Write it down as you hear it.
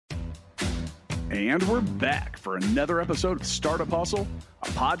And we're back for another episode of Startup Hustle, a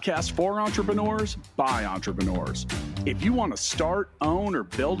podcast for entrepreneurs by entrepreneurs. If you want to start, own, or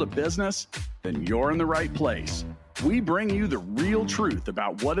build a business, then you're in the right place. We bring you the real truth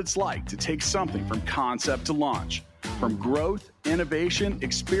about what it's like to take something from concept to launch. From growth, innovation,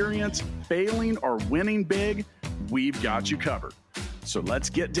 experience, failing, or winning big, we've got you covered. So let's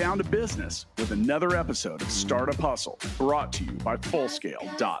get down to business with another episode of Startup Hustle, brought to you by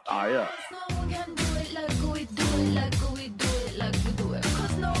Fullscale.io.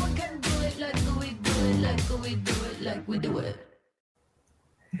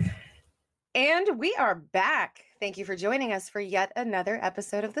 And we are back. Thank you for joining us for yet another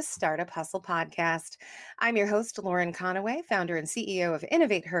episode of the Startup Hustle podcast. I'm your host, Lauren Conaway, founder and CEO of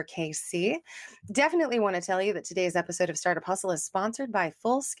Innovate Her KC. Definitely want to tell you that today's episode of Startup Hustle is sponsored by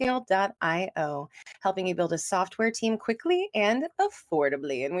Fullscale.io, helping you build a software team quickly and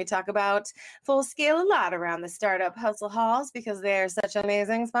affordably. And we talk about Fullscale a lot around the Startup Hustle halls because they're such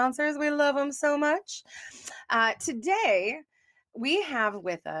amazing sponsors. We love them so much. Today, we have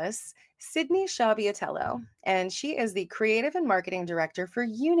with us Sydney Sciabiatello, and she is the Creative and Marketing Director for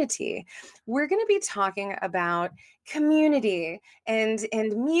Unity. We're going to be talking about community and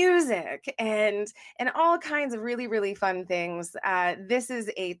music and all kinds of really, really fun things. This is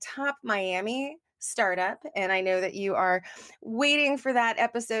a top Miami startup, and I know that you are waiting for that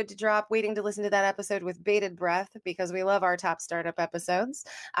episode to drop, waiting to listen to that episode with bated breath because we love our top startup episodes.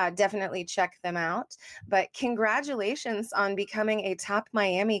 Definitely check them out. But congratulations on becoming a top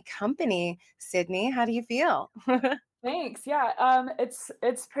Miami company, Sydney. How do you feel? Thanks. Yeah,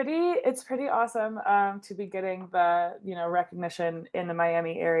 it's pretty awesome to be getting the recognition in the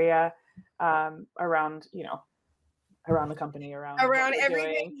Miami area around the company, around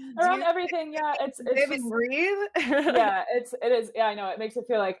everything, around everything. Yeah, it's live and breathe. Yeah, it is. Yeah, I know. It makes it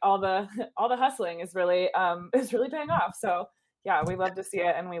feel like all the hustling is really paying off. So yeah, we love to see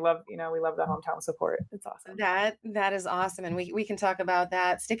it, and we love the hometown support. It's awesome. That is awesome, and we can talk about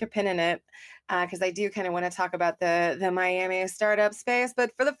that. Stick a pin in it, because I do kind of want to talk about the Miami startup space.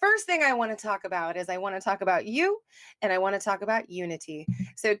 But for the first thing I want to talk about is I want to talk about you, and I want to talk about Unity.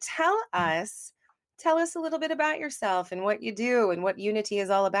 So tell us a little bit about yourself and what you do and what Unity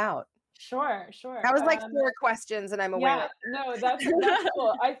is all about. Sure. That was like 4 questions, and I'm aware. Yeah, no, that's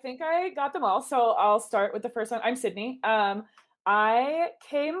cool. I think I got them all. So I'll start with the first one. I'm Sydney. I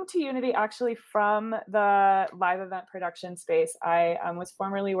came to Unity actually from the live event production space. I was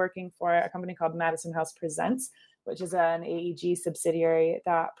formerly working for a company called Madison House Presents, which is an AEG subsidiary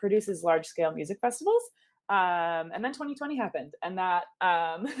that produces large-scale music festivals. And then 2020 happened, and that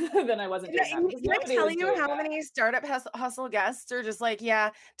then I wasn't doing that. Can I tell you how many Startup Hustle guests are just like, yeah,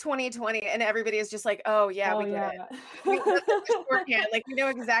 2020, and everybody is just like, oh yeah, we get it. Like, we know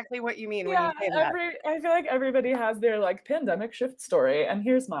exactly what you mean when you say that. I feel like everybody has their like pandemic shift story, and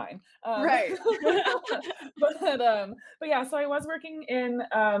here's mine. Right. but yeah, so I was working in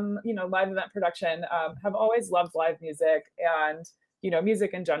live event production. Have always loved live music and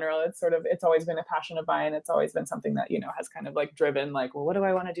music in general. It's always been a passion of mine. It's always been something that, has kind of like driven, like, well, what do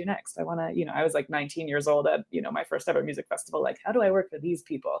I want to do next? I want to, I was like 19 years old at, my first ever music festival. Like, how do I work for these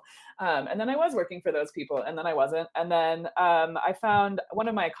people? And then I was working for those people, and then I wasn't. And then I found one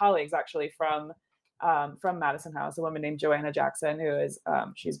of my colleagues actually from Madison House, a woman named Joanna Jackson, who is,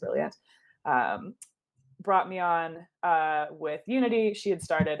 she's brilliant. Brought me on with Unity. She had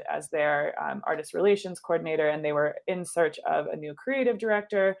started as their artist relations coordinator, and they were in search of a new creative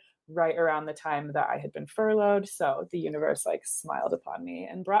director right around the time that I had been furloughed. So the universe like smiled upon me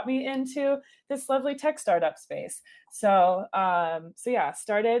and brought me into this lovely tech startup space. So yeah,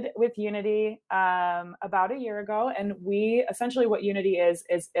 started with Unity about a year ago, and we essentially what Unity is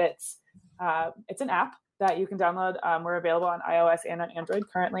it's an app that you can download. We're available on iOS and on Android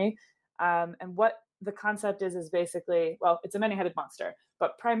currently, and what the concept is basically, well, it's a many-headed monster,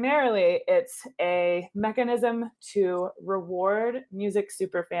 but primarily it's a mechanism to reward music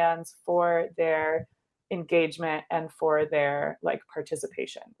superfans for their engagement and for their like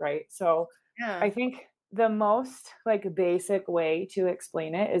participation, right? So yeah. I think the most like basic way to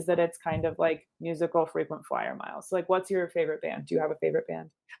explain it is that it's kind of like musical frequent flyer miles. Like, what's your favorite band? Do you have a favorite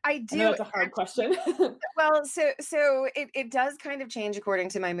band? I do. I know that's a hard question. Well, so it does kind of change according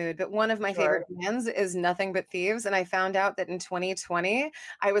to my mood, but one of my favorite bands is Nothing But Thieves. And I found out that in 2020,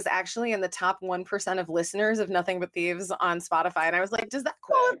 I was actually in the top 1% of listeners of Nothing But Thieves on Spotify. And I was like, does that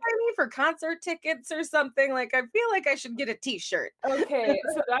qualify me for concert tickets or something? Like, I feel like I should get a t-shirt. Okay.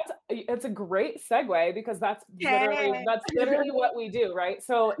 So it's a great segue because that's literally what we do, right?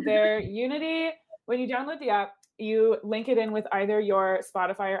 So their Unity, when you download the app, you link it in with either your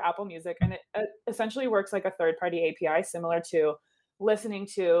Spotify or Apple Music, and it essentially works like a third-party API, similar to listening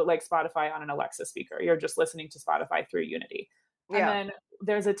to like Spotify on an Alexa speaker. You're just listening to Spotify through Unity. And then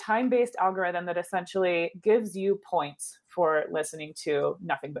there's a time-based algorithm that essentially gives you points for listening to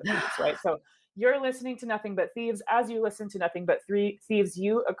Nothing But Thieves, right? So you're listening to Nothing But Thieves. As you listen to Nothing But Thieves,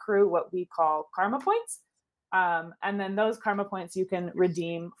 you accrue what we call karma points. And then those karma points you can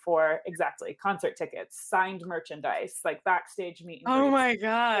redeem for exactly concert tickets, signed merchandise, like backstage meet and greets, oh my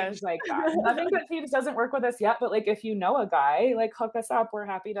gosh, things like that. Nothing But Thieves doesn't work with us yet, but like if you know a guy, like hook us up. We're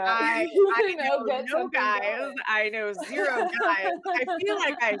happy to. I know get no guys. going. I know zero guys. I feel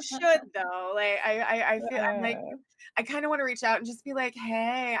like I should though. Like I feel I'm like I kind of want to reach out and just be like,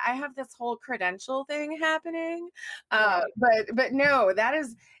 hey, I have this whole credential thing happening. But no, that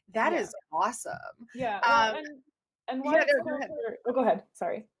is awesome. Yeah. Well, and why go ahead.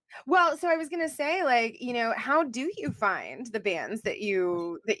 Sorry. Well, so I was going to say, like, you know, how do you find the bands that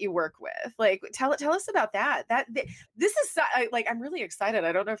you work with? Like, tell us about that. This is like, I'm really excited.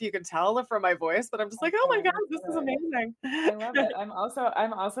 I don't know if you can tell from my voice, but I'm just like, oh my God, this is amazing. I love it.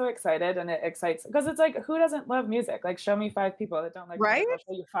 I'm also excited, and it excites because it's like, who doesn't love music? Like, show me 5 people that don't like right? music.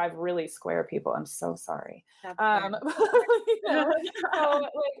 I'll show you 5 really square people. I'm so sorry. You know, so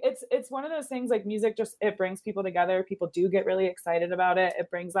like, it's one of those things. Like, music just it brings people together. People do get really excited about it.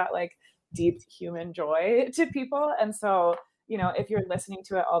 It brings that like deep human joy to people. And so, you know, if you're listening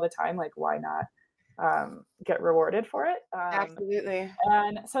to it all the time, like why not get rewarded for it? Absolutely.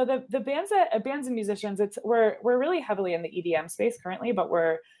 And so the bands and musicians, we're really heavily in the EDM space currently, but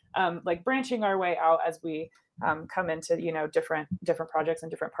we're like branching our way out as we come into, you know, different projects and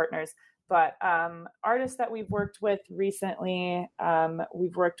different partners. But artists that we've worked with recently,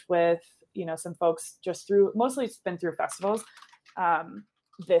 we've worked with, you know, some folks just mostly it's been through festivals.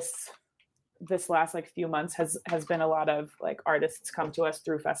 This last like few months has been a lot of like artists come to us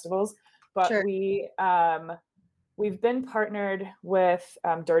through festivals, but sure. We've been partnered with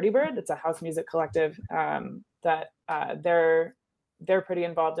Dirty Bird. It's a house music collective that they're pretty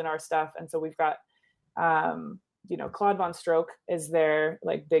involved in our stuff, and so we've got you know, Claude Von Stroke is their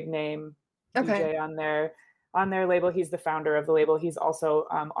like big name DJ on their label. He's the founder of the label. He's also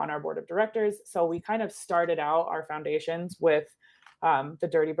on our board of directors. So we kind of started out our foundations with the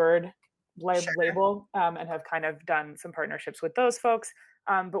Dirty Bird label and have kind of done some partnerships with those folks.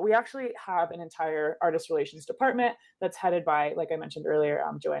 But we actually have an entire artist relations department that's headed by, like I mentioned earlier,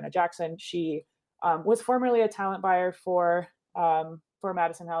 Joanna Jackson. She was formerly a talent buyer for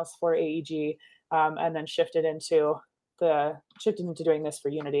Madison House, for AEG, and then shifted into doing this for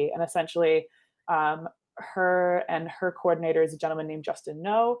Unity. And essentially, her and her coordinator is a gentleman named Justin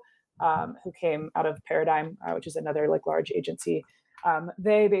No, who came out of Paradigm, which is another like large agency.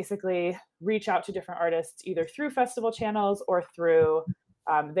 They basically reach out to different artists either through festival channels or through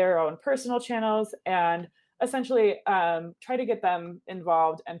their own personal channels, and essentially try to get them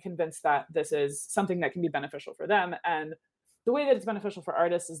involved and convince that this is something that can be beneficial for them. And the way that it's beneficial for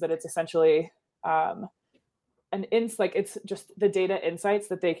artists is that it's essentially it's just the data insights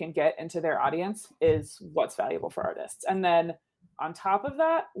that they can get into their audience is what's valuable for artists. And then on top of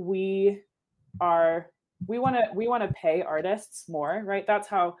that, we want to pay artists more, right? That's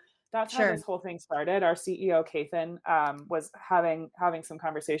how this whole thing started. Our CEO Kathan was having some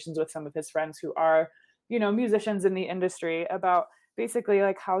conversations with some of his friends who are, you know, musicians in the industry about basically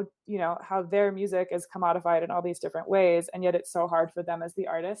like how their music is commodified in all these different ways, and yet it's so hard for them as the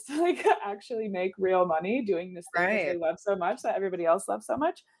artists to like actually make real money doing this thing that they love so much, that everybody else loves so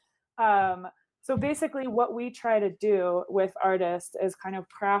much. So basically what we try to do with artists is kind of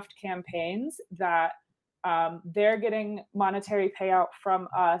craft campaigns that they're getting monetary payout from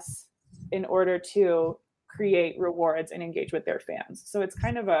us in order to create rewards and engage with their fans. So it's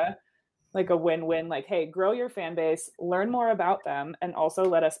kind of a win-win, like, hey, grow your fan base, learn more about them, and also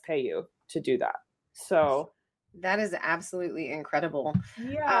let us pay you to do that. So that is absolutely incredible.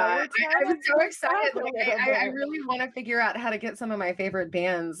 Yeah, I was so excited. Like, I really want to figure out how to get some of my favorite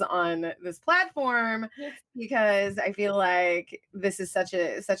bands on this platform, because I feel like this is such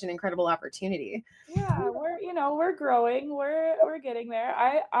an incredible opportunity. Yeah, we're growing, we're getting there.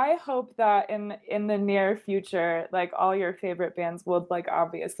 I hope that in the near future, like all your favorite bands will like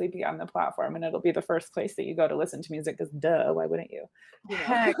obviously be on the platform, and it'll be the first place that you go to listen to music, because duh, why wouldn't you?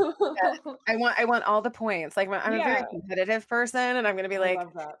 Heck, I want all the points. Like I'm a very competitive person, and I'm going to be like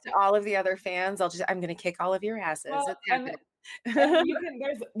to all of the other fans, I'm going to kick all of your asses. Well, And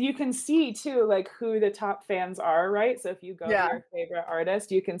you can see too, like who the top fans are, right? So if you go to your favorite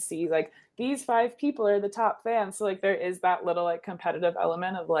artist, you can see like these 5 people are the top fans. So like there is that little like competitive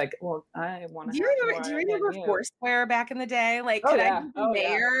element of like, well, I want to have more. Do you remember Foursquare back in the day? Like, could I be the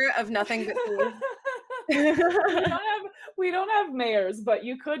mayor of nothing but we don't have mayors, but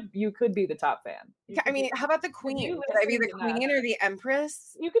you could be the top fan. I mean, how about the queen? Could I be the queen or the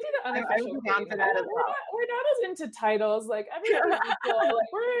empress? You could be the unofficial queen. We're not as into titles. Like everybody's equal. Like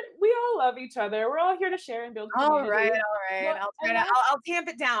we all love each other. We're all here to share and build community. All right. Well, I'll tamp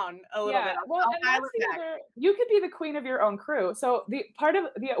it down a little bit. You could be the queen of your own crew. So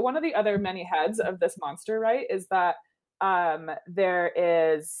one of the other many heads of this monster, right, is that they're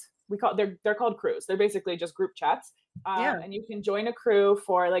called crews. They're basically just group chats. And you can join a crew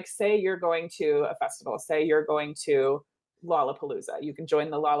for like, say you're going to a festival, say you're going to Lollapalooza. You can join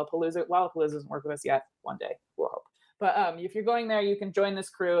the Lollapalooza. Lollapalooza doesn't work with us yet. One day, we'll hope. But if you're going there, you can join this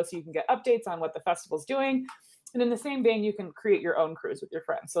crew so you can get updates on what the festival's doing. And in the same vein, you can create your own crews with your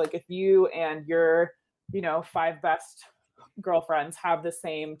friends. So like if you and your, 5 best girlfriends have the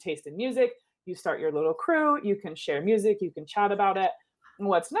same taste in music, you start your little crew, you can share music, you can chat about it. And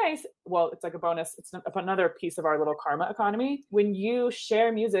what's nice, well, it's like a bonus. It's another piece of our little karma economy. When you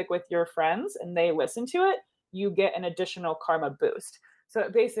share music with your friends and they listen to it, you get an additional karma boost. So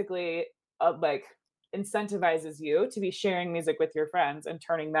it basically like incentivizes you to be sharing music with your friends and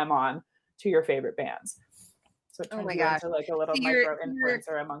turning them on to your favorite bands. So it turns you into like a little micro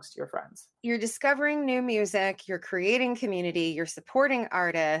influencer amongst your friends. You're discovering new music, you're creating community, you're supporting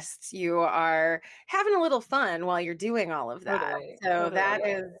artists, you are having a little fun while you're doing all of that.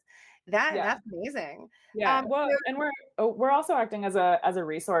 That's amazing. Yeah. And we're also acting as a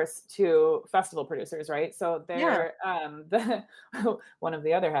resource to festival producers, right? So they're one of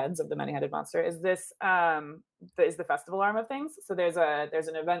the other heads of the many-headed monster is this is the festival arm of things. So there's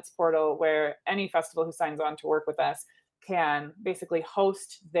an events portal where any festival who signs on to work with us can basically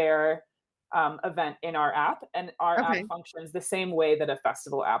host their event in our app, and our app functions the same way that a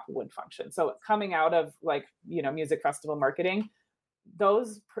festival app would function. So coming out of like music festival marketing,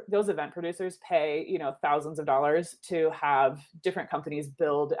 those event producers pay thousands of dollars to have different companies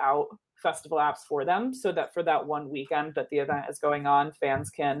build out festival apps for them, so that for that one weekend that the event is going on, fans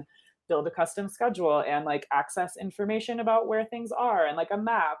can build a custom schedule and like access information about where things are, and like a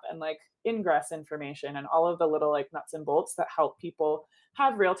map and like ingress information and all of the little like nuts and bolts that help people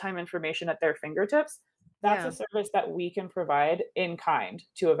have real-time information at their fingertips. That's a service that we can provide in kind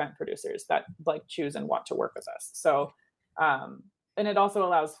to event producers that like choose and want to work with us. So and it also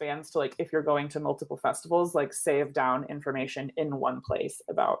allows fans to, like, if you're going to multiple festivals, like save down information in one place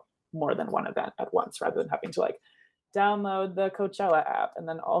about more than one event at once, rather than having to like download the Coachella app and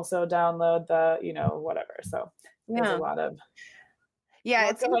then also download the, whatever. So there's a lot of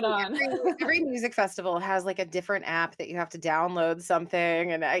it's going on. Every music festival has like a different app that you have to download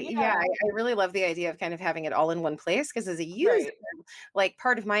something. And I really love the idea of kind of having it all in one place, because as a user, like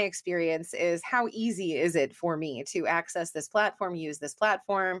part of my experience is how easy is it for me to access this platform, use this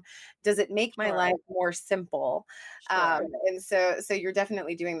platform? Does it make my life more simple? And so you're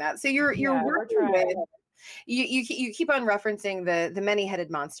definitely doing that. So you're working with, you keep on referencing the many-headed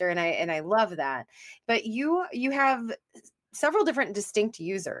monster, and I love that. But you have several different distinct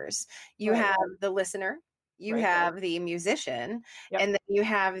users. You have the listener, you have the musician, and then you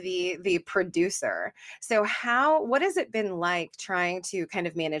have the producer. So what has it been like trying to kind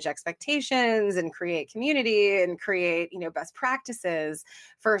of manage expectations and create community and create, best practices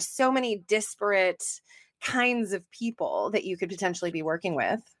for so many disparate kinds of people that you could potentially be working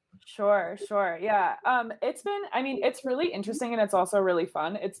with? Sure. Yeah. It's really interesting, and it's also really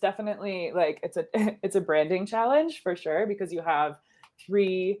fun. It's definitely like, it's a branding challenge for sure, because you have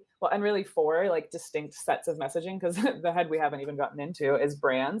 4 like distinct sets of messaging, because the head we haven't even gotten into is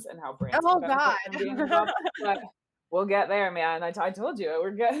brands and how brands. Oh God. But we'll get there, man. I told you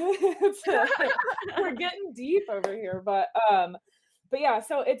we're getting deep over here, but yeah,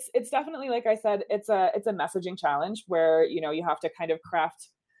 so it's definitely, like I said, it's a messaging challenge where, you have to kind of craft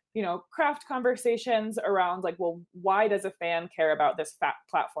conversations around like, well, why does a fan care about this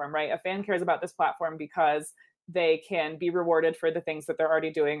platform, right? A fan cares about this platform because they can be rewarded for the things that they're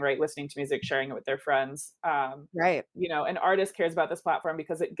already doing, right? Listening to music, sharing it with their friends. An artist cares about this platform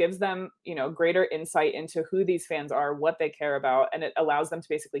because it gives them, greater insight into who these fans are, what they care about. And it allows them to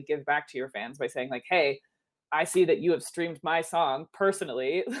basically give back to your fans by saying like, hey, I see that you have streamed my song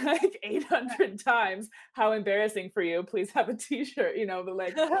personally like 800 times. How embarrassing for you. Please have a t-shirt, but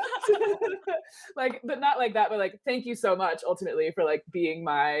like, but not like that, but like, thank you so much ultimately for like being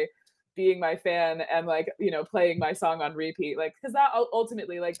my being my fan and like, you know, playing my song on repeat, like, because that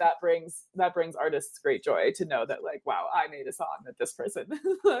ultimately, like, that brings artists great joy to know that, like, wow, I made a song that this person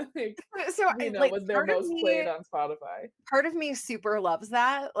like, So you know, like was their most played on Spotify. Part of me super loves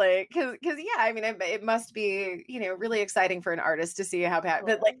that, like, because yeah, I mean, it must be, you know, really exciting for an artist to see how bad,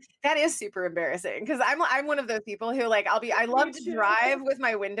 but like that is super embarrassing because I'm one of those people who like I love to drive with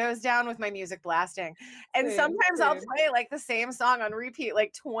my windows down with my music blasting, and sometimes I'll play like the same song on repeat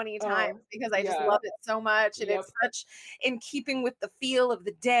like 20 times because I just love it so much, and it's such in keeping with the feel of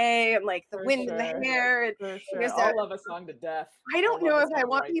the day and like the wind in the hair. And I'll love a song to death. I don't know if I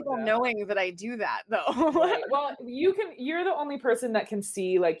want people knowing that I do that though. Right. Well, you're the only person that can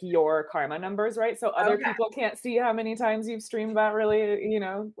see like your karma numbers, right? So other people can't see how many times you've streamed that, really, you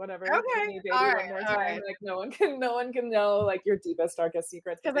know, whatever. Okay. All right. Like no one can know like your deepest, darkest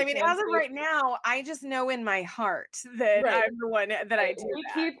secrets. Because I mean, as of right now, I just know in my heart that I'm the one that I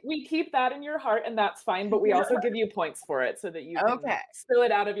do. We keep that in your heart, and that's fine, but we also give you points for it so that you can spill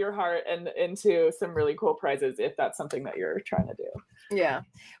it out of your heart and into some really cool prizes if that's something that you're trying to do. Yeah.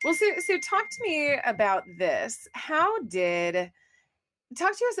 Well, so talk to me about this. Talk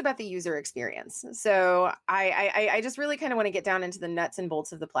to us about the user experience. So I just really kind of want to get down into the nuts and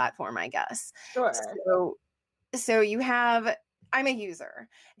bolts of the platform, I guess. Sure. So I'm a user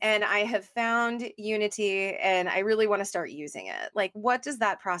and I have found Unity and I really want to start using it. Like, what does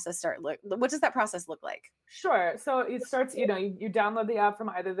that process look like? Sure. So it starts, you know, you download the app from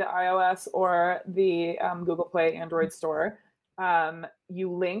either the iOS or the Google Play Android store.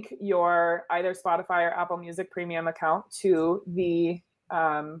 You link your either Spotify or Apple Music Premium account to the,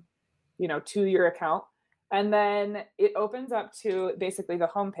 to your account. And then it opens up to basically the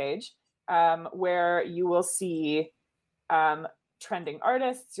homepage where you will see trending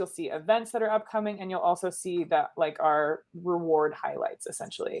artists, you'll see events that are upcoming, and you'll also see that like our reward highlights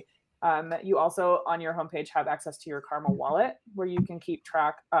essentially. You also on your homepage have access to your Karma wallet where you can keep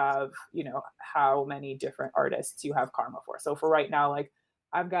track of, you know, how many different artists you have Karma for. So for right now, like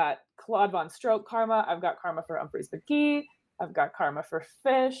I've got Claude Von Stroke Karma, I've got Karma for Umphrey's McGee, I've got Karma for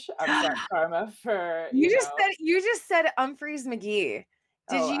Fish, I've got Karma for you just said Umphrey's McGee.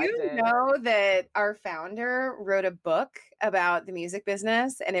 Did you know that our founder wrote a book about the music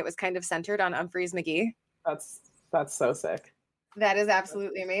business and it was kind of centered on Umphrey's McGee? That's so sick. That is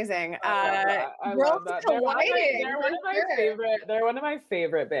absolutely amazing. I love that. They're one of my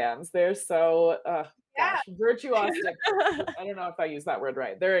favorite bands. They're so virtuosic. I don't know if I use that word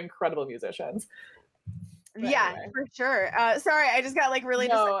right. They're incredible musicians. But anyway. For sure. Sorry, I just got like really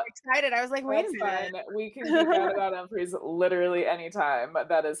excited. I was like, wait a minute. Fine. We can geek out about Umphrey's literally anytime.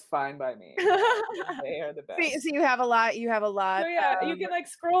 That is fine by me. They are the best. So you have a lot. So yeah, you can like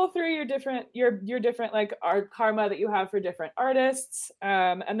scroll through your different like art Karma that you have for different artists.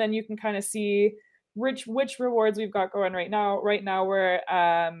 And then you can kind of see which rewards we've got going right now. Right now we're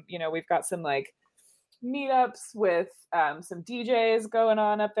we've got some like meetups with some DJs going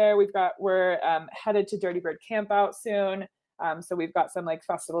on up there. We're headed to Dirty Bird Campout soon. So we've got some like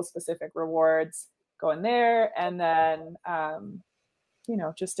festival specific rewards going there. And then,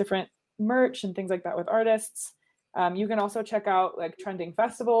 just different merch and things like that with artists. You can also check out like trending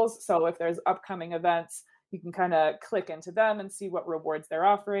festivals. So if there's upcoming events, you can kind of click into them and see what rewards they're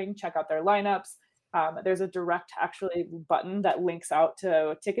offering, check out their lineups. There's a direct actually button that links out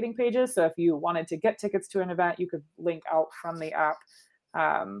to ticketing pages. So if you wanted to get tickets to an event, you could link out from the app,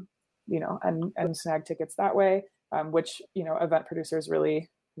 and snag tickets that way, which, event producers really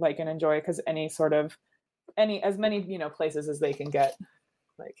like and enjoy because as many places as they can get,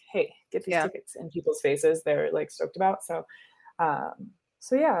 like, hey, get these tickets in people's faces, they're like stoked about.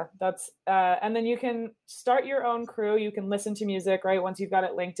 So yeah, that's, and then you can start your own crew. You can listen to music, right? Once you've got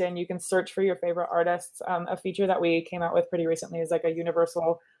it linked in, you can search for your favorite artists. A feature that we came out with pretty recently is like a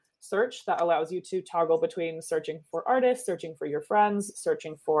universal search that allows you to toggle between searching for artists, searching for your friends,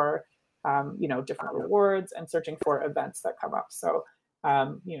 searching for, different rewards, and searching for events that come up. So,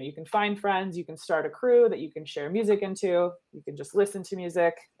 you can find friends, you can start a crew that you can share music into, you can just listen to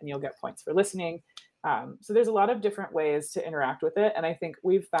music and you'll get points for listening. So there's a lot of different ways to interact with it. And I think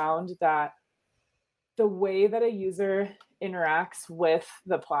we've found that the way that a user interacts with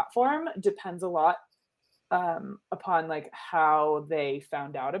the platform depends a lot upon like how they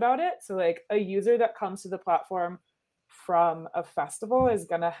found out about it. So like a user that comes to the platform from a festival is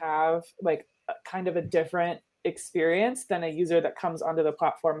going to have like kind of a different experience than a user that comes onto the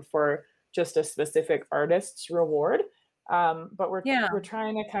platform for just a specific artist's reward. But we're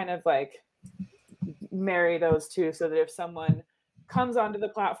trying to kind of like marry those two so that if someone comes onto the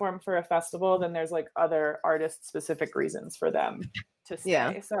platform for a festival, then there's like other artist specific reasons for them to stay.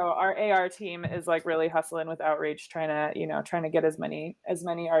 Yeah. So our AR team is like really hustling with outreach, trying to get as many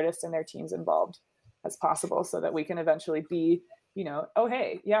artists and their teams involved as possible so that we can eventually be, oh,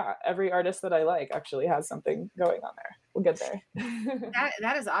 hey, yeah, every artist that I like actually has something going on there. We'll get there.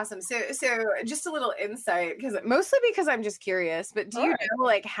 That is awesome. So just a little insight, mostly because I'm just curious, but do you know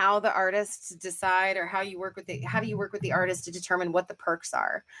like how the artists decide, or how do you work with the artist to determine what the perks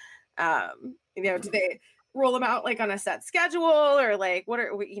are? Do they roll them out like on a set schedule, or like what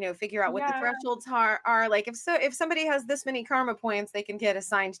are figure out what the thresholds are like, if somebody has this many karma points, they can get a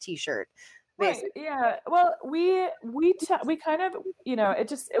signed t-shirt. Right. Yeah. Well, we kind of,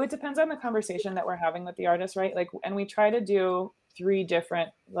 it depends on the conversation that we're having with the artist, right? Like, and we try to do 3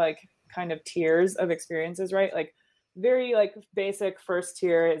 different like kind of tiers of experiences, right? Like very like basic first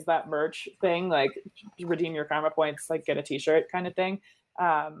tier is that merch thing, like redeem your karma points, like get a t-shirt kind of thing,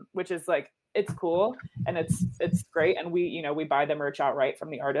 which is like, it's cool and it's great. And we buy the merch outright from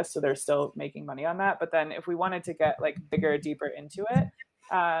the artist, so they're still making money on that. But then if we wanted to get like bigger, deeper into it,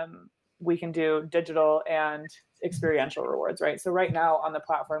 we can do digital and experiential rewards, right? So right now on the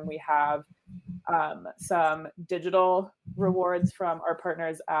platform, we have some digital rewards from our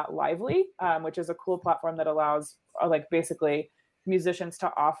partners at Lively, which is a cool platform that allows like basically musicians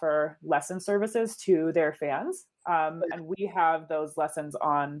to offer lesson services to their fans. And we have those lessons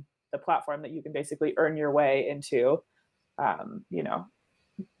on the platform that you can basically earn your way into,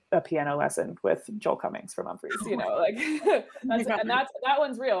 a piano lesson with Joel Cummings from Umphreys, like that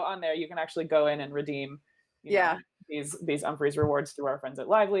one's real on there. You can actually go in and redeem, these Umphreys rewards through our friends at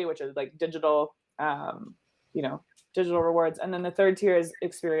Lively, which is like digital, digital rewards. And then the third tier is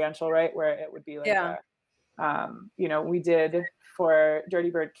experiential, right? Where it would be like, we did for Dirty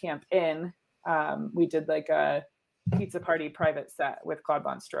Bird Camp Inn, we did like a pizza party private set with Claude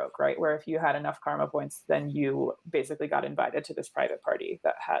VonStroke, right? Where if you had enough karma points, then you basically got invited to this private party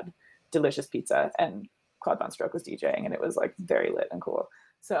that had delicious pizza, and Claude VonStroke was DJing, and it was like very lit and cool.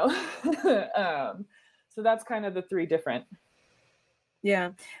 So, so that's kind of the 3 different.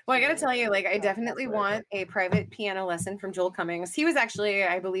 Yeah. Well, I got to tell you, like, I definitely want a private piano lesson from Joel Cummings. He was actually,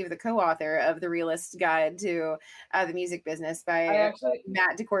 I believe, the co-author of The Realist Guide to the Music Business by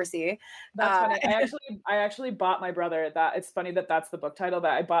Matt DeCourcy. That's funny. I actually bought my brother that. It's funny that that's the book title,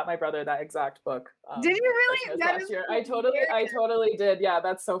 but I bought my brother that exact book. Did you really? Last year. I totally did. Yeah,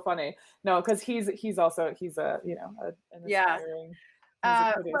 that's so funny. No, because he's a an inspiring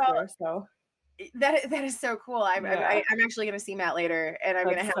music producer. So. That is so cool. I'm actually going to see Matt later, and I'm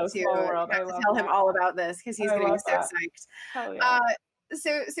going to have to tell him all about this, because he's going to be so psyched. Hell yeah.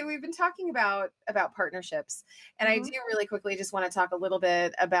 So we've been talking about partnerships, and I do really quickly just want to talk a little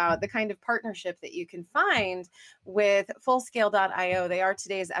bit about the kind of partnership that you can find with Fullscale.io. They are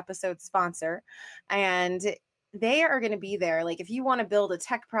today's episode sponsor, and they are going to be there. Like, if you want to build a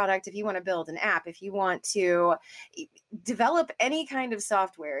tech product, if you want to build an app, if you want to develop any kind of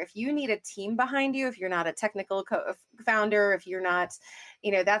software, if you need a team behind you, if you're not a technical founder, if you're not,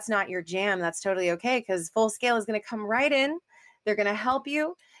 that's not your jam, that's totally okay, because Fullscale is going to come right in. They're going to help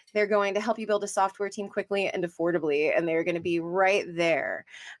you. They're going to help you build a software team quickly and affordably, and they're going to be right there.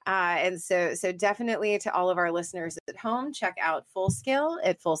 And so definitely, to all of our listeners at home, check out Fullscale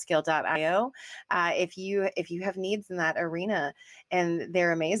at fullscale.io if you have needs in that arena, and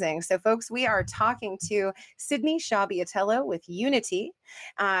they're amazing. So, folks, we are talking to Sydney Shaw-Biatello with Unity.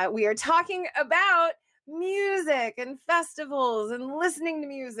 We are talking about music and festivals and listening to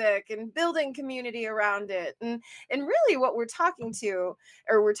music and building community around it, and really what we're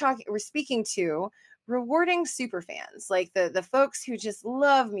speaking to rewarding super fans, like the folks who just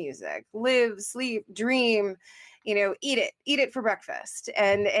love music, live, sleep, dream, eat it for breakfast.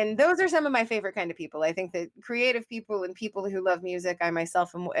 And those are some of my favorite kind of people. I think that creative people and people who love music, I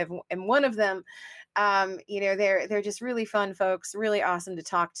myself am one of them. They're just really fun folks, really awesome to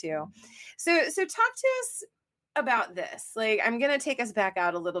talk to. So talk to us about this. Like, I'm going to take us back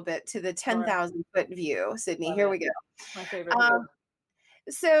out a little bit to the 10,000 foot view. Sydney, Love here it. we go. My favorite.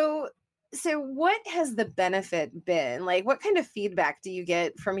 So what has the benefit been? Like, what kind of feedback do you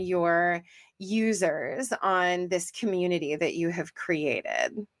get from your users on this community that you have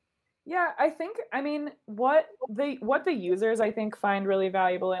created? Yeah, what the users, I think, find really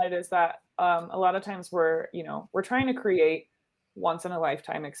valuable in it is that a lot of times we're trying to create once in a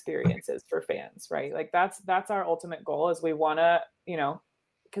lifetime experiences for fans, right? Like that's our ultimate goal, is we want to,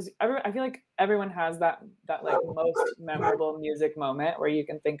 because I feel like everyone has that like most memorable music moment where you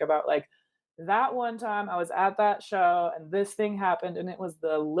can think about, like, that one time I was at that show and this thing happened and it was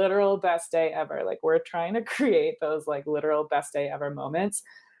the literal best day ever. Like, we're trying to create those like literal best day ever moments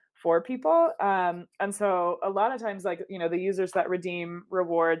for people. And so a lot of times, like, you know, the users that redeem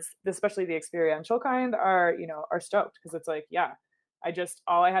rewards, especially the experiential kind, are, you know, are stoked because it's like, yeah,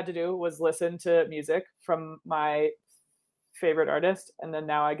 all I had to do was listen to music from my favorite artist, and then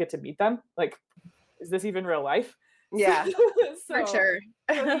now I get to meet them. Like, is this even real life? Yeah, So, for sure.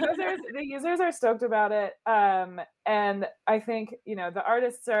 so the users are stoked about it. And I think, you know, the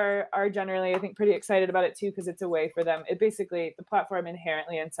artists are generally, I think, pretty excited about it too, because it's a way for them. It basically, the platform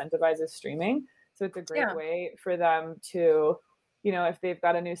inherently incentivizes streaming. So it's a great way for them to, you know, if they've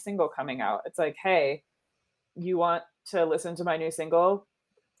got a new single coming out, it's like, hey, you want to listen to my new single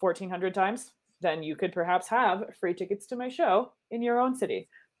 1,400 times? Then you could perhaps have free tickets to my show in your own city,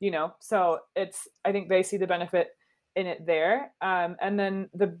 you know? So I think they see the benefit in it there. And then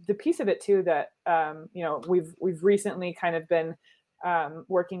the piece of it too, that, you know, we've recently kind of been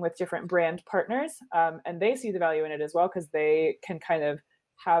working with different brand partners, and they see the value in it as well, because they can kind of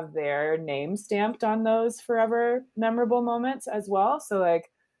have their name stamped on those forever memorable moments as well. So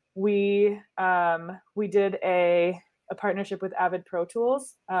like we did a partnership with Avid Pro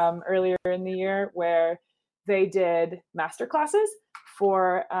Tools earlier in the year, where they did master classes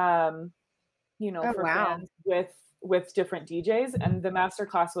for you know, for fans with different DJs. And the master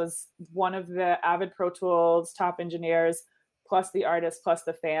class was one of the Avid Pro Tools top engineers plus the artist plus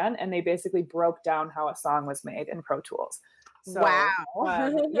the fan, and they basically broke down how a song was made in Pro Tools. So,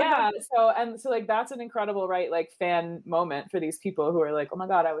 yeah. So like that's an incredible, right, like fan moment for these people who are like, oh my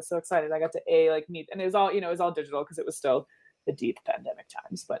God, I was so excited. I got to meet, and it was all, you know, it was all digital because it was still the deep pandemic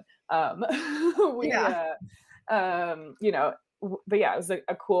times. But you know, but yeah, it was like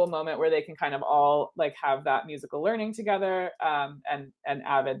a cool moment where they can kind of all like have that musical learning together. And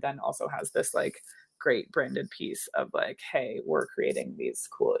Avid then also has this like great branded piece of like, hey, we're creating these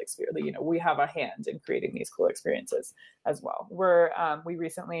cool experiences. You know, we have a hand in creating these cool experiences as well. We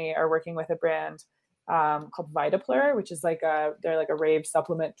recently are working with a brand called Vitaplur, which is like they're like a rave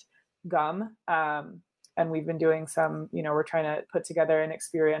supplement gum. And we've been doing some, you know, we're trying to put together an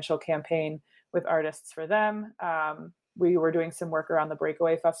experiential campaign with artists for them. We were doing some work around the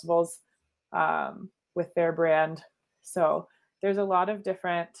breakaway festivals with their brand. So there's a lot of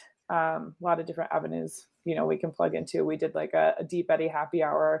different avenues, you know, we can plug into. We did like a Deep Eddy happy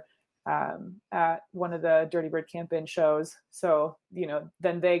hour at one of the Dirty Bird Campin shows. So, you know,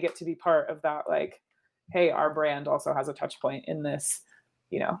 then they get to be part of that, like, hey, our brand also has a touch point in this,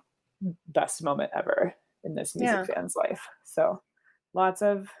 you know, best moment ever in this music fan's life. So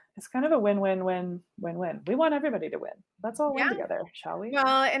it's kind of a win-win-win-win-win. We want everybody to win. Let's all win together, shall we?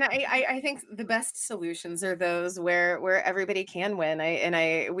 Well, and I think the best solutions are those where everybody can win.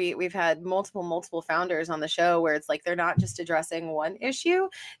 We've had multiple founders on the show where it's like they're not just addressing one issue,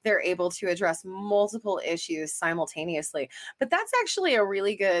 they're able to address multiple issues simultaneously. But that's actually a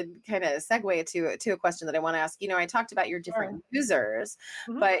really good kind of segue to a question that I want to ask. You know, I talked about your different users,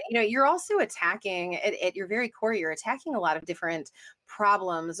 but you know, you're also attacking at your very core, you're attacking a lot of different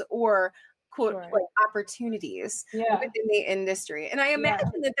problems or quote like opportunities within the industry. And I imagine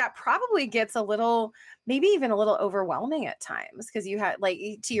that probably gets maybe even a little overwhelming at times, because you have, like,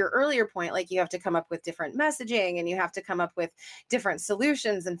 to your earlier point, like you have to come up with different messaging and you have to come up with different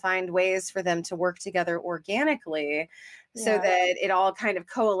solutions and find ways for them to work together organically so that it all kind of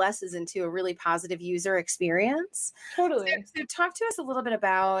coalesces into a really positive user experience. Totally. So talk to us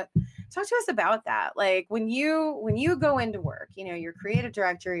about that. Like when you go into work, you know, you're creative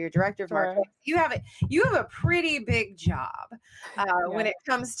director, you're director of marketing, you have a pretty big job when it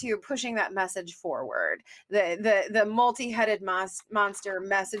comes to pushing that message forward, the multi-headed monster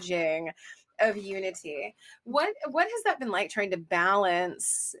messaging of unity. What has that been like, trying to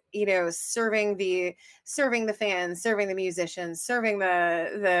balance, you know, serving the fans, serving the musicians, serving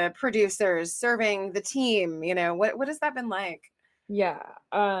the producers, serving the team, you know, what has that been like? Yeah,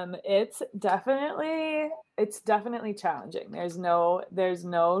 it's definitely challenging. There's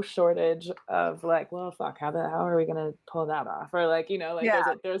no shortage of like, well, fuck, how are we gonna pull that off? Or like, you know, like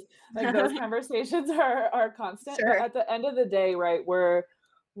there's like those conversations are constant. But at the end of the day, right,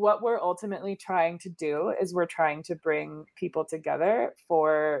 what we're ultimately trying to do is we're trying to bring people together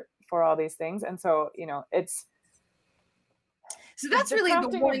for all these things. And so, you know, that's really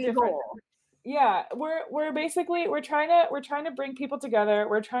the one goal. Yeah, we're trying to bring people together.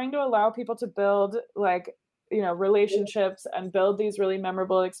 We're trying to allow people to build, like, you know, relationships and build these really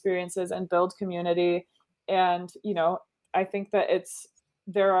memorable experiences and build community. And, you know, I think that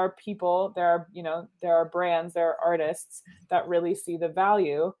there are brands, there are artists that really see the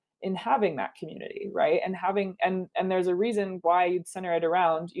value in having that community, right? And there's a reason why you'd center it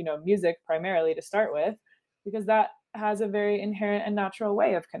around, you know, music primarily to start with, because that has a very inherent and natural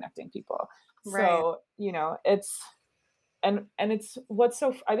way of connecting people. Right. So, you know, it's, and it's what's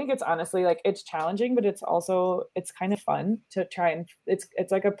so, I think it's honestly like, it's challenging, but it's also, it's kind of fun to try and it's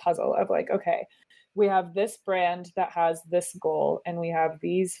like a puzzle of like, okay, we have this brand that has this goal, and we have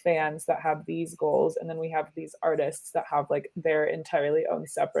these fans that have these goals, and then we have these artists that have like their entirely own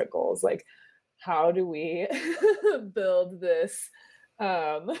separate goals. Like, how do we build this?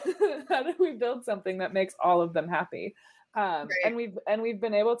 How do we build something that makes all of them happy? Right. And we've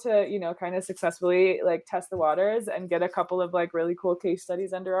been able to, you know, kind of successfully like test the waters and get a couple of like really cool case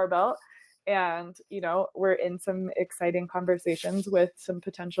studies under our belt. And, you know, we're in some exciting conversations with some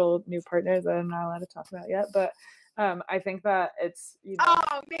potential new partners that I'm not allowed to talk about yet, but I think that it's, you know.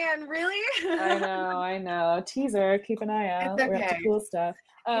 Oh man, really? I know. Teaser, keep an eye out. It's okay. We're up to cool stuff.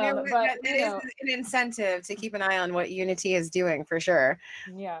 But it is an incentive to keep an eye on what Unity is doing for sure.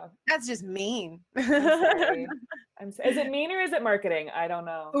 Yeah. That's just mean. I'm sorry. Is it mean or is it marketing? I don't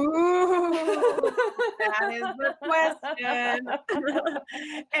know. Ooh, that is the question.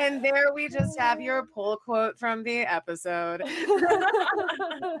 And there we just have your pull quote from the episode.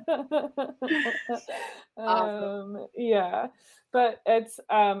 Awesome. Yeah. But it's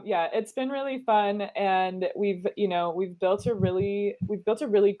been really fun, and we've built a really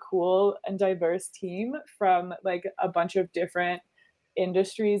cool and diverse team from like a bunch of different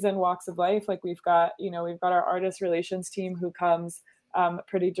industries and walks of life. Like we've got our artist relations team who comes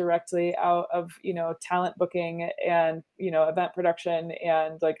pretty directly out of, you know, talent booking and, you know, event production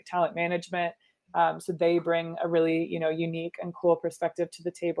and like talent management. So they bring a really, you know, unique and cool perspective to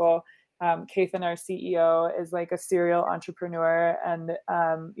the table. Kathan, our CEO, is like a serial entrepreneur, and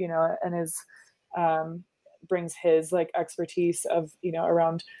you know, and is brings his like expertise of, you know,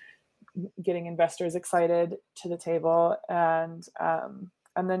 around getting investors excited to the table. And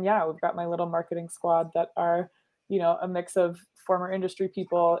then we've got my little marketing squad that are, you know, a mix of former industry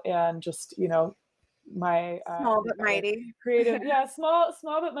people and just, you know, my small but mighty creative, small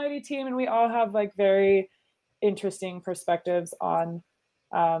but mighty team, and we all have like very interesting perspectives on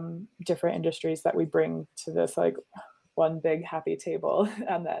different industries that we bring to this like one big happy table,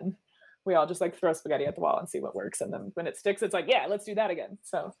 and then we all just like throw spaghetti at the wall and see what works, and then when it sticks, it's like, yeah, let's do that again.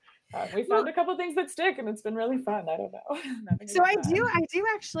 So we found a couple things that stick, and it's been really fun. I don't know. So I do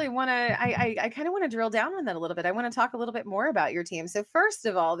actually want to, I kind of want to drill down on that a little bit. I want to talk a little bit more about your team. So first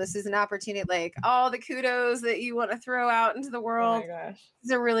of all, this is an opportunity, like all the kudos that you want to throw out into the world. Oh my gosh.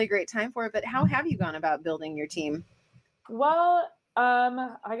 It's a really great time for it. But how have you gone about building your team? Well,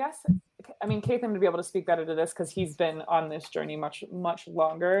 I guess, I mean, Kathan would be able to speak better to this because he's been on this journey much, much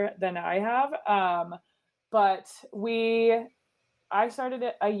longer than I have. But I started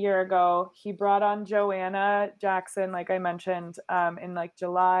it a year ago. He brought on Joanna Jackson, like I mentioned, in like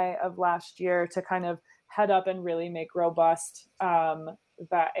July of last year to kind of head up and really make robust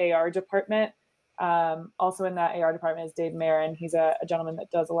that AR department. Also in that AR department is Dave Marin. He's a gentleman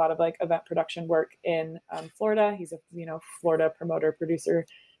that does a lot of like event production work in Florida. He's a, you know, Florida promoter producer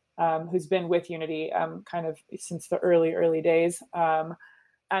who's been with Unity kind of since the early days.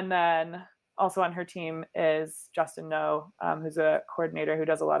 And then also on her team is Justin No, who's a coordinator who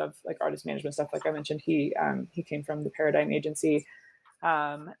does a lot of like artist management stuff. Like I mentioned, he came from the Paradigm Agency.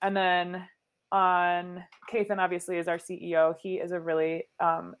 And then on Kathan, obviously, is our CEO. He is a really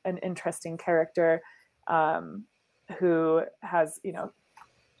an interesting character who has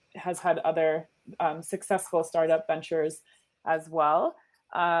had other successful startup ventures as well.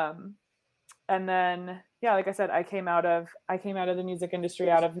 And then, like I said, I came out of the music industry,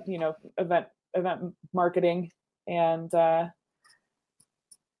 out of, you know, event marketing, and I've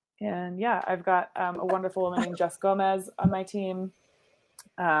got a wonderful woman named Jess Gomez on my team,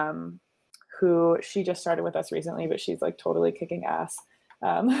 who she just started with us recently, but she's like totally kicking ass,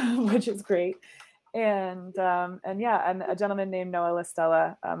 which is great. And a gentleman named Noah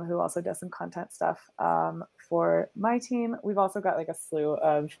Listella, who also does some content stuff for my team. We've also got like a slew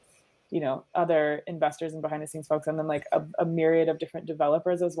of, you know, other investors and behind the scenes folks, and then like a myriad of different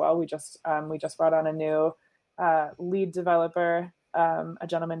developers as well. We just brought on a new lead developer, a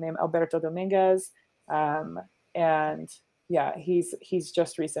gentleman named Alberto Dominguez, and he's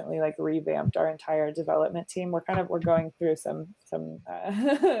just recently like revamped our entire development team. We're going through some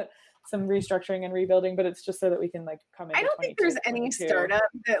some restructuring and rebuilding, but it's just so that we can like come in. I don't think there's any startup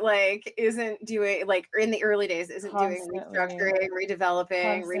that like isn't doing, like in the early days, isn't doing restructuring,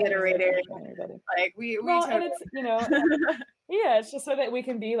 redeveloping, reiterating. Like we and it's, you know, it's just so that we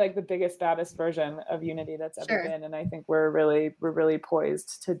can be like the biggest, baddest version of Unity that's ever been. And I think we're really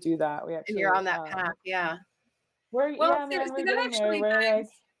poised to do that. And you're on that path. Yeah. We're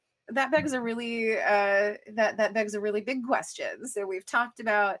that begs a really that begs a really big question. So we've talked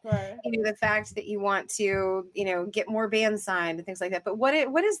about Right. the fact that you want to get more bands signed and things like that. But what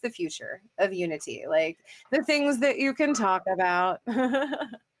is the future of Unity? Like the things that you can talk about.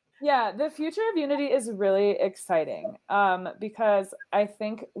 Yeah, the future of Unity is really exciting because I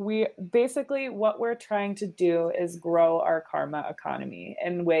think what we're trying to do is grow our karma economy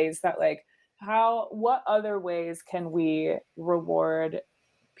in ways that what other ways can we reward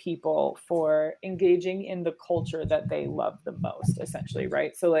people for engaging in the culture that they love the most, essentially,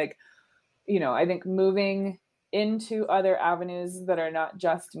 right? So I think moving into other avenues that are not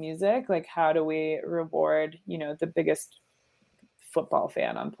just music, like how do we reward, the biggest football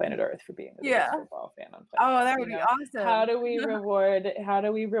fan on planet Earth for being the biggest football fan on planet Earth? That would be awesome. How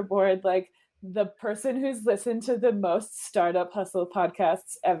do we reward like the person who's listened to the most Startup Hustle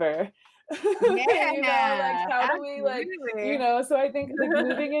podcasts ever? Yeah, how do we so I think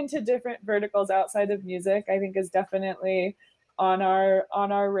moving into different verticals outside of music, I think is definitely on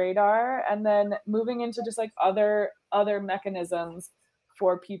our radar, and then moving into just other mechanisms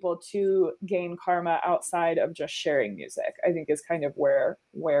for people to gain karma outside of just sharing music, I think is kind of where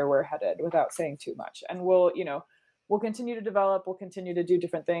we're headed, without saying too much. And we'll continue to develop, we'll continue to do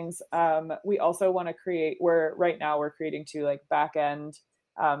different things. We also want to create, right now we're creating two back end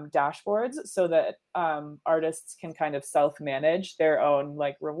dashboards so that artists can kind of self-manage their own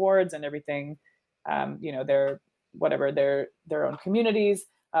rewards and everything, their own communities.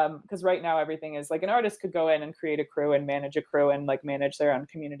 Because right now everything is an artist could go in and create a crew and manage a crew and manage their own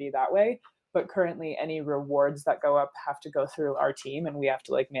community that way. But currently any rewards that go up have to go through our team, and we have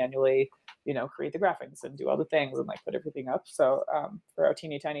to manually, create the graphics and do all the things and put everything up. So for our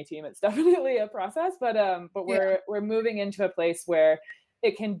teeny tiny team, it's definitely a process, but we're moving into a place where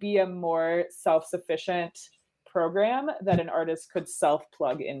it can be a more self-sufficient program that an artist could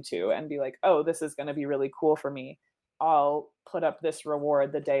self-plug into and be like, oh, this is going to be really cool for me. I'll put up this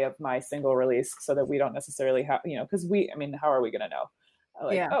reward the day of my single release, so that we don't necessarily have, because how are we going to know?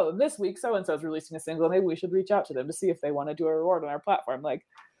 Oh, this week so-and-so is releasing a single, maybe we should reach out to them to see if they want to do a reward on our platform.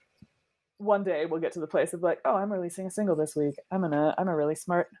 One day we'll get to the place of oh, I'm releasing a single this week. I'm a really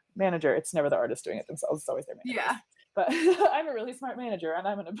smart manager. It's never the artist doing it themselves. It's always their manager. Yeah. But I'm a really smart manager, and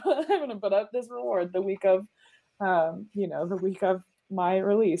I'm gonna put up this reward the week of, the week of my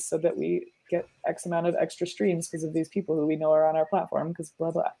release, so that we get X amount of extra streams because of these people who we know are on our platform, because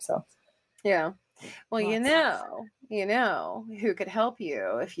blah blah. So yeah. Well, who could help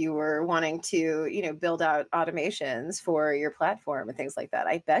you if you were wanting to, build out automations for your platform and things like that.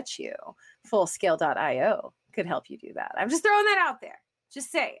 I bet you Fullscale.io could help you do that. I'm just throwing that out there.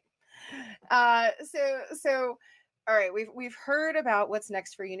 Just saying. So all right, we've heard about what's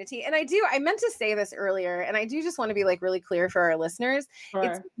next for Unity. And I meant to say this earlier, and I do just want to be really clear for our listeners. Sure.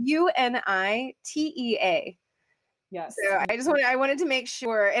 It's UNITEA. Yes. So I wanted to make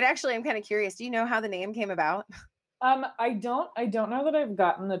sure. And actually, I'm kind of curious. Do you know how the name came about? I don't know that I've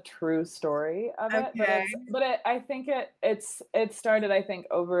gotten the true story of it, but I think it started, I think,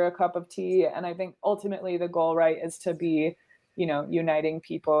 over a cup of tea. And I think ultimately the goal, right, is to be, uniting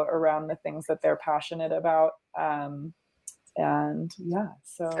people around the things that they're passionate about. And yeah,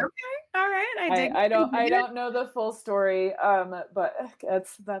 so. Okay. All right. I don't know the full story. But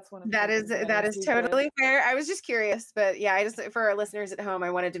that's one of that is totally fair. I was just curious, but yeah, for our listeners at home,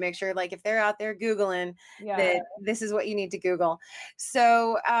 I wanted to make sure, if they're out there Googling, that this is what you need to Google.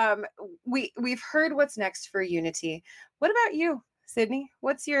 So we've heard what's next for Unity. What about you, Sydney?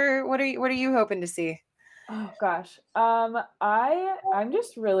 What are you hoping to see? Oh gosh. I'm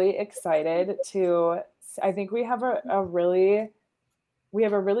just really excited I think we have a really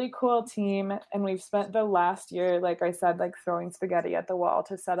cool team, and we've spent the last year, like I said, throwing spaghetti at the wall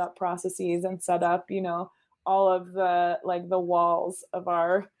to set up processes and set up, all of the the walls of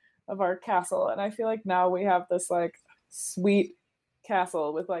our castle. And I feel like now we have this sweet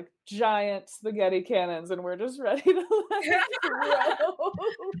castle with giant spaghetti cannons, and we're just ready to grow.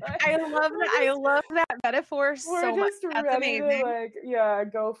 I love that metaphor so much. That's ready amazing. To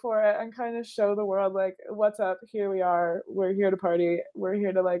go for it and kind of show the world what's up. Here we are. We're here to party. We're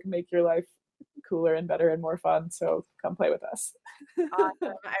here to make your life cooler and better and more fun. So come play with us.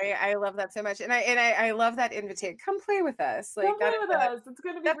 Awesome. I love that so much, and I love that invitation. Come play with us. Come play with us. It's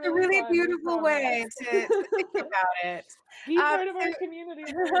gonna be. That's a really beautiful way to think about it. Be part of our community.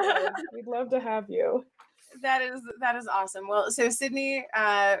 We'd love to have you. That is awesome. Well, so Sydney,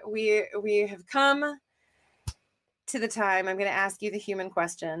 we have come to the time. I'm going to ask you the human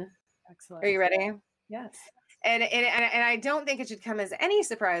question. Excellent. Are you ready? Yes. And I don't think it should come as any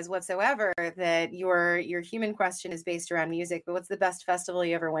surprise whatsoever that your human question is based around music. But what's the best festival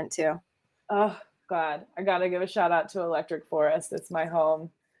you ever went to? Oh God, I gotta give a shout out to Electric Forest. It's my home.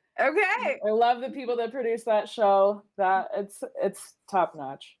 Okay. I love the people that produce that show. That it's top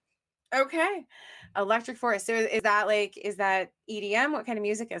notch. Okay. Electric Forest. So is that EDM? What kind of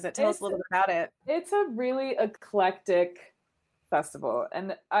music is it? Tell us a little bit about it. It's a really eclectic festival.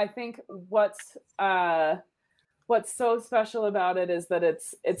 And I think what's so special about it is that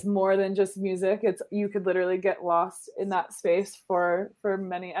it's more than just music. You could literally get lost in that space for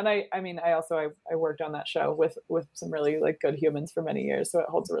many. And I worked on that show with some really like good humans for many years. So it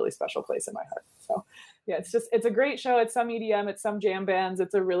holds a really special place in my heart. So yeah, it's a great show. It's some EDM, it's some jam bands.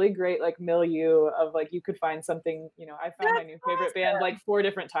 It's a really great like milieu of like, you could find something, I found my new favorite band like 4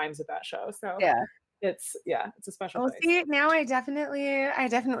 different times at that show. So yeah. It's a special place. See, now I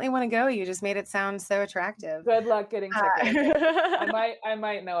definitely want to go. You just made it sound so attractive. Good luck getting tickets. I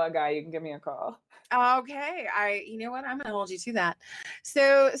might know a guy. You can give me a call. Okay. You know what? I'm going to hold you to that.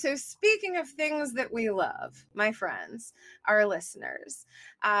 So speaking of things that we love, my friends, our listeners,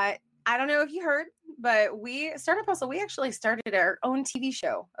 I don't know if you heard, but Startup Hustle, we actually started our own TV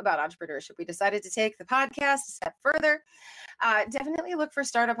show about entrepreneurship. We decided to take the podcast a step further. Definitely look for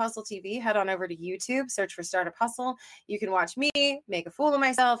Startup Hustle TV. Head on over to YouTube, search for Startup Hustle. You can watch me make a fool of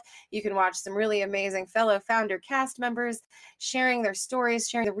myself. You can watch some really amazing fellow founder cast members sharing their stories,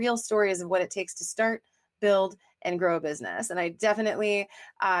 sharing the real stories of what it takes to start, build, and grow a business. And I definitely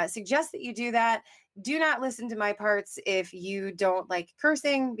suggest that you do that. Do not listen to my parts if you don't like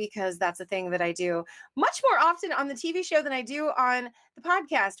cursing, because that's a thing that I do much more often on the TV show than I do on the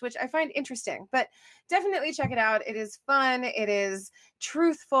podcast, which I find interesting. But definitely check it out. It is fun. It is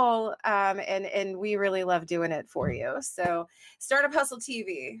truthful. And we really love doing it for you. So Startup Hustle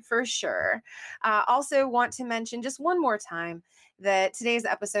TV for sure. Also want to mention just one more time that today's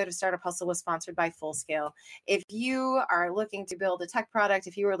episode of Startup Hustle was sponsored by Fullscale. If you are looking to build a tech product,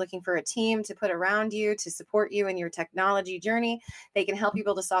 if you are looking for a team to put around you to support you in your technology journey, they can help you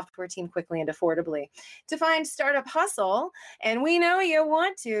build a software team quickly and affordably. To find Startup Hustle, and we know you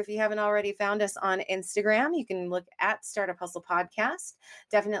want to, if you haven't already found us on Instagram, you can look at Startup Hustle Podcast.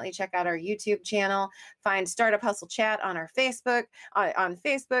 Definitely check out our YouTube channel. Find Startup Hustle Chat on our Facebook. On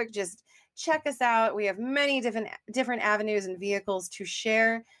Facebook, just check us out. We have many different avenues and vehicles to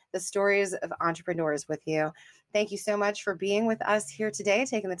share the stories of entrepreneurs with you. Thank you so much for being with us here today,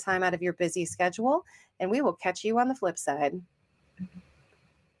 taking the time out of your busy schedule, and we will catch you on the flip side.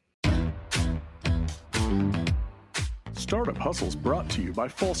 Startup Hustles brought to you by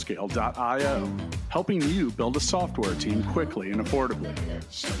Fullscale.io, helping you build a software team quickly and affordably.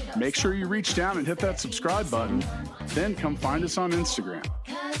 Make sure you reach down and hit that subscribe button, then come find us on Instagram.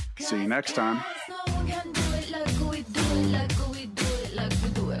 See you next time.